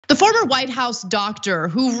The former White House doctor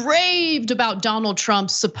who raved about Donald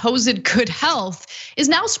Trump's supposed good health is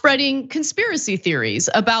now spreading conspiracy theories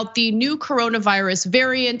about the new coronavirus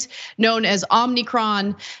variant known as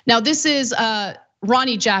Omicron. Now, this is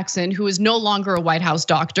Ronny Jackson, who is no longer a White House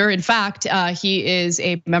doctor. In fact, he is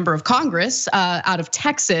a member of Congress out of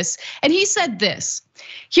Texas. And he said this: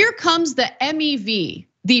 here comes the MEV,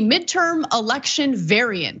 the midterm election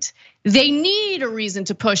variant. They need a reason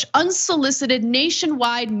to push unsolicited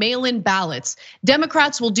nationwide mail-in ballots.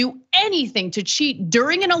 Democrats will do anything to cheat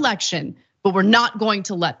during an election, but we're not going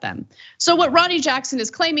to let them. So what Ronny Jackson is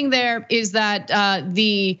claiming there is that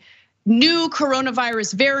the new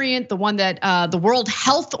coronavirus variant, the one that the World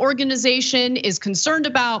Health Organization is concerned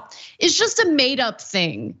about, is just a made-up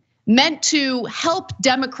thing meant to help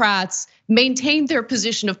Democrats maintain their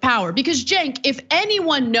position of power. Because Cenk, if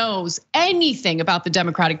anyone knows anything about the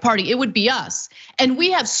Democratic Party, it would be us. And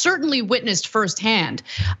we have certainly witnessed firsthand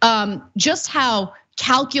just how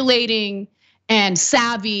calculating and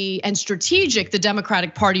savvy and strategic the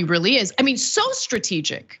Democratic Party really is. I mean, so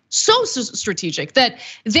strategic that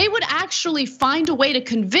they would actually find a way to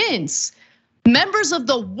convince members of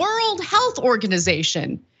the World Health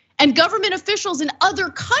Organization and government officials in other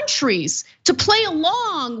countries to play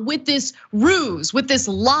along with this ruse, with this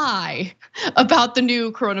lie about the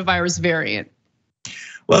new coronavirus variant.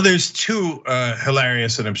 Well, there's two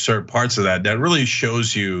hilarious and absurd parts of that really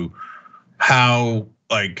shows you how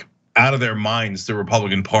out of their minds the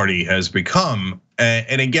Republican Party has become.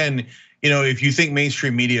 And again, if you think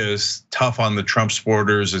mainstream media is tough on the Trump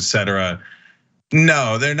supporters, etc.,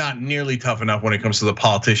 no, they're not nearly tough enough when it comes to the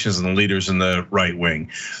politicians and the leaders in the right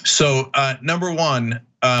wing. So number one,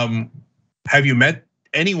 have you met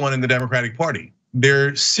anyone in the Democratic Party?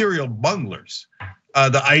 They're serial bunglers.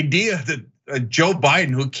 The idea that Joe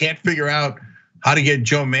Biden, who can't figure out how to get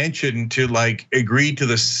Joe Manchin to agree to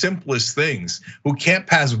the simplest things, who can't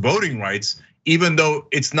pass voting rights, even though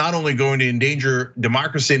it's not only going to endanger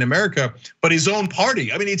democracy in America, but his own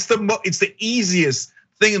party. I mean, it's the easiest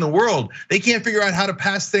thing in the world. They can't figure out how to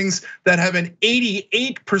pass things that have an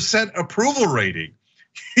 88% approval rating.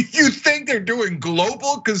 You think they're doing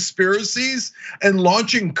global conspiracies and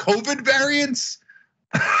launching COVID variants?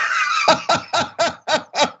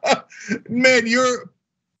 Man, your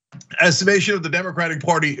estimation of the Democratic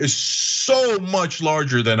Party is so much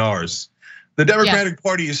larger than ours. The Democratic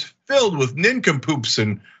Party is filled with nincompoops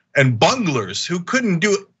and bunglers who couldn't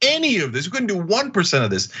do any of this, who couldn't do 1% of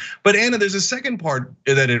this. But Anna, there's a second part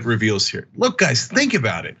that it reveals here. Look, guys, think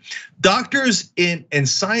about it. Doctors and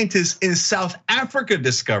scientists in South Africa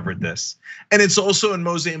discovered this. And it's also in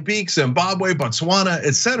Mozambique, Zimbabwe, Botswana,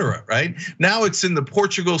 etc. right? Now it's in the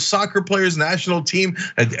Portugal soccer players' national team.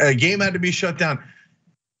 A game had to be shut down.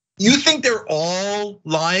 You think they're all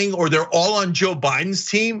lying, or they're all on Joe Biden's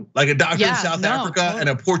team? Like a doctor in South Africa and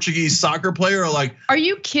a Portuguese soccer player are like. Are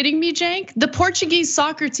you kidding me, Cenk? The Portuguese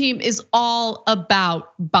soccer team is all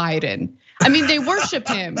about Biden. I mean, they worship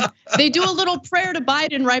him. They do a little prayer to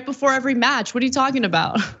Biden right before every match. What are you talking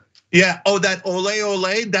about? Yeah, that ole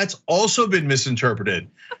ole, that's also been misinterpreted.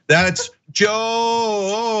 That's Joe.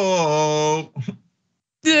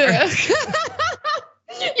 Yeah.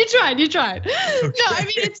 You tried. Okay. No, I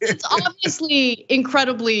mean, it's obviously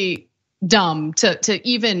incredibly dumb to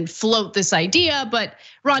even float this idea, but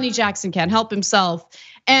Ronny Jackson can't help himself.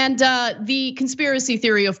 And the conspiracy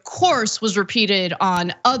theory, of course, was repeated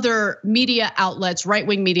on other media outlets,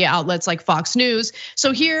 right-wing media outlets like Fox News.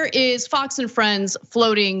 So here is Fox and Friends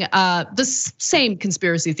floating the same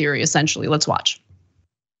conspiracy theory, essentially. Let's watch.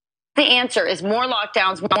 The answer is more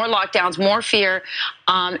lockdowns, more fear,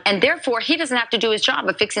 and therefore he doesn't have to do his job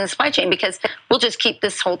of fixing the supply chain because we'll just keep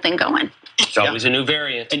this whole thing going. It's always a new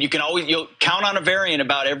variant, and you'll count on a variant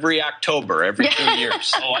about every October, every 2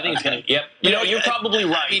 years. Oh, I think it's gonna. Yep. You're probably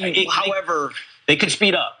right. I mean, however, they could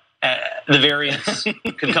speed up. The variants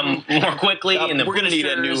could come more quickly, and we're going to need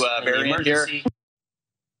a new variant here.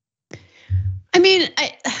 I mean,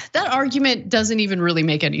 that argument doesn't even really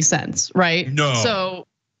make any sense, right? No. So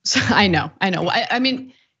I know. I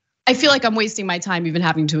mean, I feel like I'm wasting my time even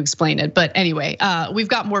having to explain it. But anyway, we've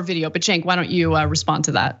got more video. But Cenk, why don't you respond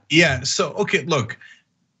to that? Yeah. So okay, look,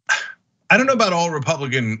 I don't know about all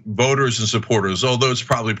Republican voters and supporters, although it's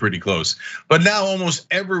probably pretty close. But now almost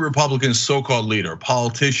every Republican so-called leader,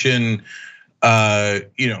 politician,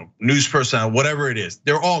 news person, whatever it is,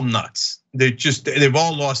 they're all nuts. They've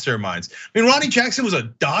all lost their minds. I mean, Ronny Jackson was a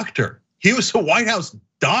doctor. He was a White House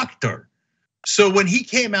doctor. So when he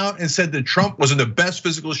came out and said that Trump was in the best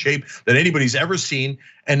physical shape that anybody's ever seen,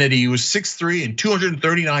 and that he was 6'3" and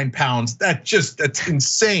 239 pounds, that's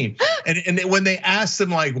insane. And when they asked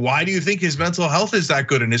him, like, why do you think his mental health is that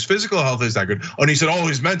good and his physical health is that good? And he said, oh,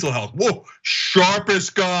 his mental health, whoa,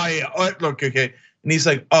 sharpest guy. Look, okay. And he's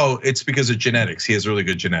like, oh, it's because of genetics. He has really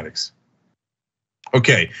good genetics.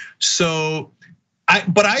 Okay, so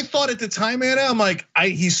but I thought at the time, Anna, I'm like,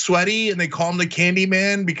 he's sweaty, and they call him the Candy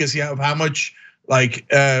Man because of how much like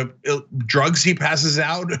drugs he passes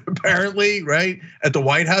out, apparently, right? At the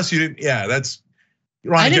White House, you didn't, yeah, that's.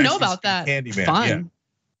 Ronny I didn't know about that. Candy Man, fine.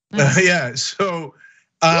 Yeah. Yeah, so,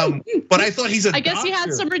 but I thought he's a I guess doctor. he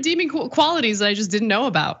had some redeeming qualities that I just didn't know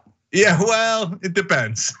about. Yeah, well, it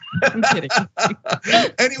depends. I'm kidding.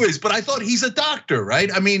 Anyways, but I thought he's a doctor, right?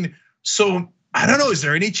 I mean, so I don't know, is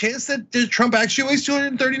there any chance that Trump actually weighs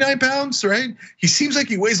 239 pounds, right? He seems like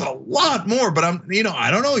he weighs a lot more, but I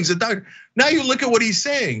don't know, he's a doctor. Now you look at what he's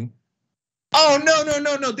saying. Oh,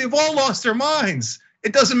 no, they've all lost their minds.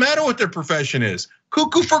 It doesn't matter what their profession is.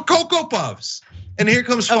 Cuckoo for Cocoa Puffs. And here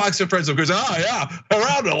comes Fox and Friends, who goes, oh yeah,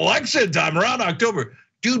 around election time, around October.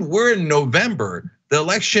 Dude, we're in November. The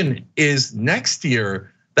election is next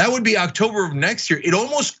year. That would be October of next year. It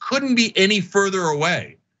almost couldn't be any further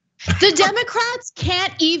away. The Democrats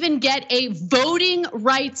can't even get a voting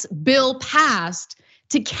rights bill passed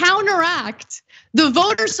to counteract the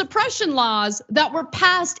voter suppression laws that were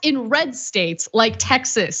passed in red states like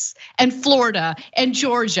Texas and Florida and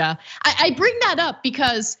Georgia. I bring that up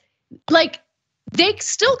because like they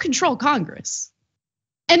still control Congress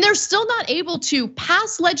and they're still not able to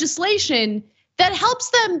pass legislation that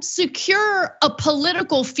helps them secure a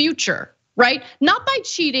political future. Right? Not by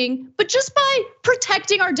cheating, but just by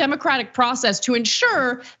protecting our democratic process to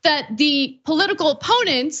ensure that the political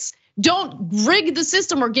opponents don't rig the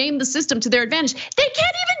system or game the system to their advantage. They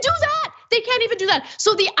can't even do that. They can't even do that.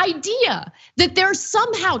 So the idea that they're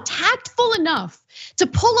somehow tactful enough to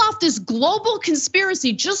pull off this global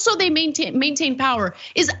conspiracy just so they maintain power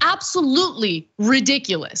is absolutely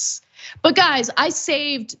ridiculous. But guys, I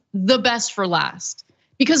saved the best for last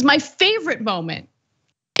because my favorite moment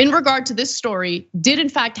in regard to this story did in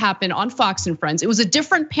fact happen on Fox and Friends. It was a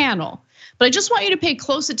different panel, but I just want you to pay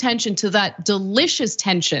close attention to that delicious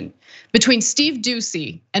tension between Steve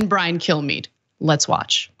Doocy and Brian Kilmeade. Let's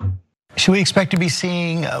watch. Should we expect to be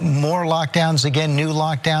seeing more lockdowns again, new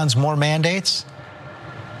lockdowns, more mandates?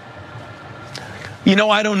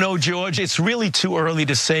 I don't know, George. It's really too early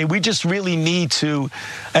to say. We just really need to,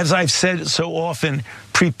 as I've said so often,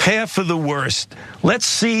 prepare for the worst. Let's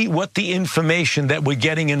see what the information that we're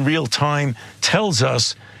getting in real time tells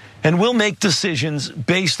us, and we'll make decisions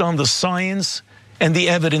based on the science and the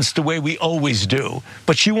evidence the way we always do.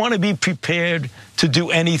 But you want to be prepared to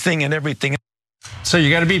do anything and everything. So you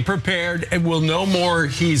got to be prepared, and we'll know more.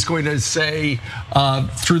 He's going to say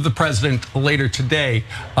through the president later today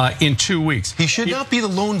in 2 weeks. He should not be the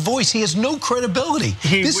lone voice. He has no credibility.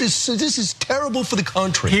 This is terrible for the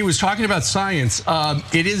country. He was talking about science.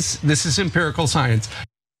 This is empirical science.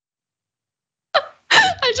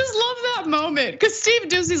 I just love that moment because Steve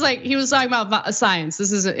Doocy's like he was talking about science.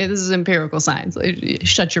 This is empirical science.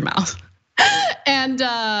 Shut your mouth. And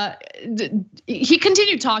he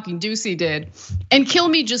continued talking, Doocy did, and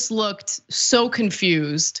Kilmeade just looked so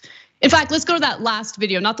confused. In fact, let's go to that last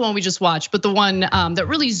video, not the one we just watched, but the one that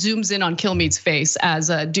really zooms in on Kilmeade's face as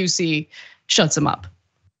Doocy shuts him up.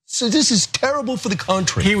 So this is terrible for the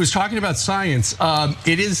country. He was talking about science.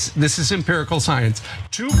 This is empirical science.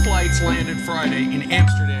 2 flights landed Friday in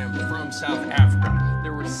Amsterdam from South Africa.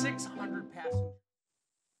 There were 600 passengers.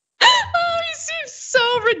 Oh, he seems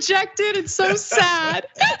so rejected and so sad.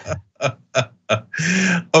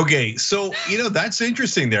 Okay, so that's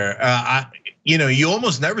interesting there. You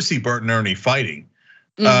almost never see Bert and Ernie fighting,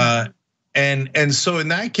 and so in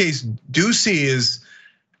that case, Doocy is,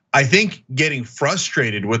 I think, getting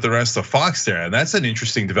frustrated with the rest of Fox there, and that's an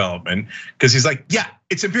interesting development because he's like, yeah,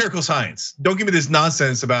 it's empirical science. Don't give me this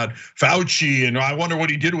nonsense about Fauci and I wonder what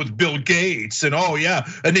he did with Bill Gates and oh yeah,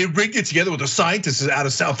 and they rigged it together with the scientists out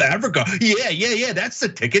of South Africa. Yeah, that's the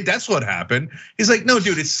ticket. That's what happened. He's like, no,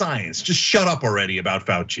 dude, it's science. Just shut up already about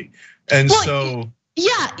Fauci. And so.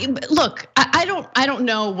 Yeah, look, I don't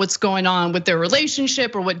know what's going on with their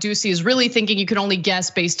relationship or what Doocy is really thinking. You can only guess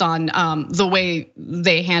based on the way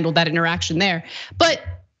they handled that interaction there. But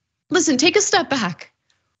listen, take a step back.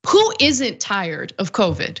 Who isn't tired of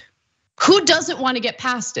COVID? Who doesn't want to get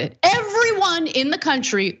past it? Everyone in the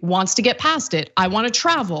country wants to get past it. I want to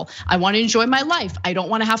travel. I want to enjoy my life. I don't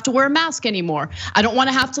want to have to wear a mask anymore. I don't want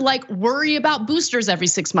to have to like worry about boosters every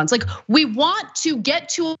 6 months. Like we want to get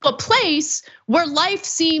to a place where life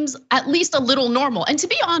seems at least a little normal. And to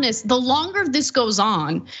be honest, the longer this goes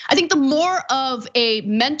on, I think the more of a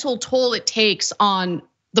mental toll it takes on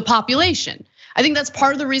the population. I think that's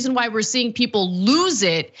part of the reason why we're seeing people lose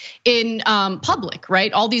it in public,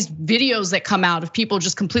 right? All these videos that come out of people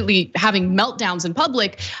just completely having meltdowns in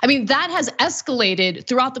public. I mean, that has escalated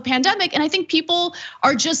throughout the pandemic. And I think people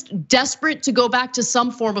are just desperate to go back to some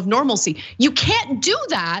form of normalcy. You can't do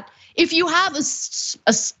that if you have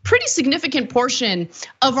a pretty significant portion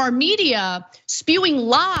of our media spewing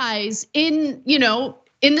lies in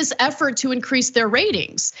this effort to increase their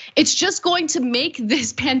ratings. It's just going to make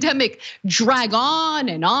this pandemic drag on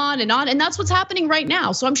and on and on. And that's what's happening right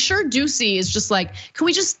now. So I'm sure Ducey is just like,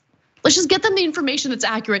 let's just get them the information that's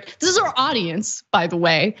accurate. This is our audience, by the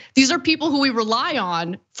way. These are people who we rely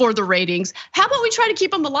on for the ratings. How about we try to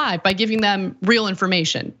keep them alive by giving them real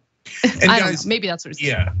information? And I don't know, maybe that's what it's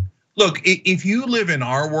yeah. Look, if you live in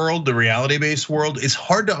our world, the reality-based world, it's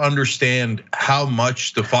hard to understand how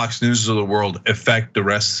much the Fox News of the world affect the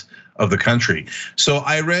rest of the country. So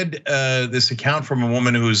I read this account from a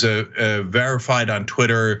woman who's verified on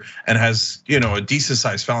Twitter and has a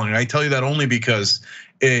decent-sized following. I tell you that only because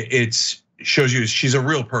it shows you she's a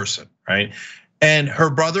real person, right? And her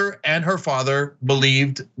brother and her father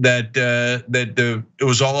believed that it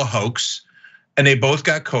was all a hoax. And they both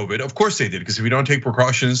got COVID. Of course they did, because if you don't take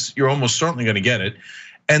precautions, you're almost certainly gonna get it.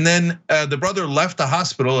 And then the brother left the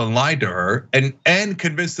hospital and lied to her and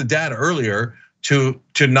convinced the dad earlier to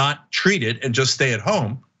not treat it and just stay at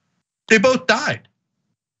home. They both died.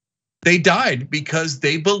 They died because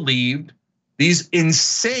they believed these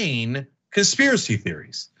insane conspiracy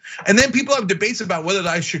theories. And then people have debates about whether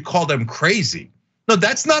I should call them crazy. No,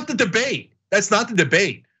 that's not the debate. That's not the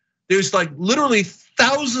debate. There's like literally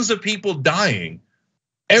thousands of people dying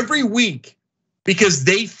every week because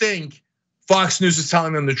they think Fox News is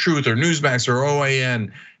telling them the truth, or Newsmax or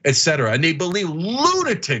OAN, etc. And they believe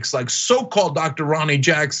lunatics like so-called Dr. Ronny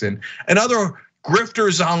Jackson and other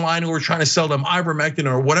grifters online who are trying to sell them ivermectin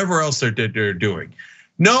or whatever else they're doing.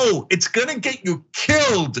 No, it's gonna get you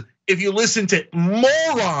killed if you listen to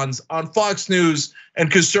morons on Fox News and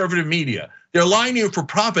conservative media. They're lying to you for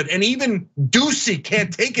profit, and even Ducey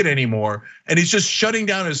can't take it anymore, and he's just shutting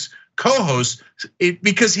down his co-host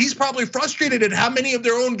because he's probably frustrated at how many of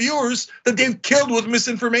their own viewers that they've killed with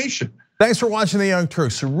misinformation. Thanks for watching the Young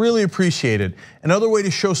Turks. Really appreciate it. Another way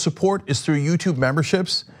to show support is through YouTube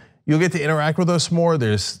memberships. You'll get to interact with us more.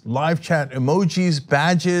 There's live chat emojis,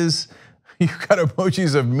 badges. You've got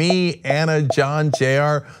emojis of me, Anna, John,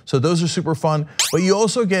 JR. So those are super fun. But you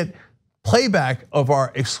also get playback of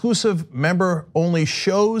our exclusive member-only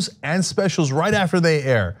shows and specials right after they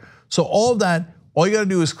air. So all of that, all you gotta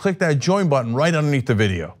do is click that join button right underneath the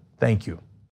video. Thank you.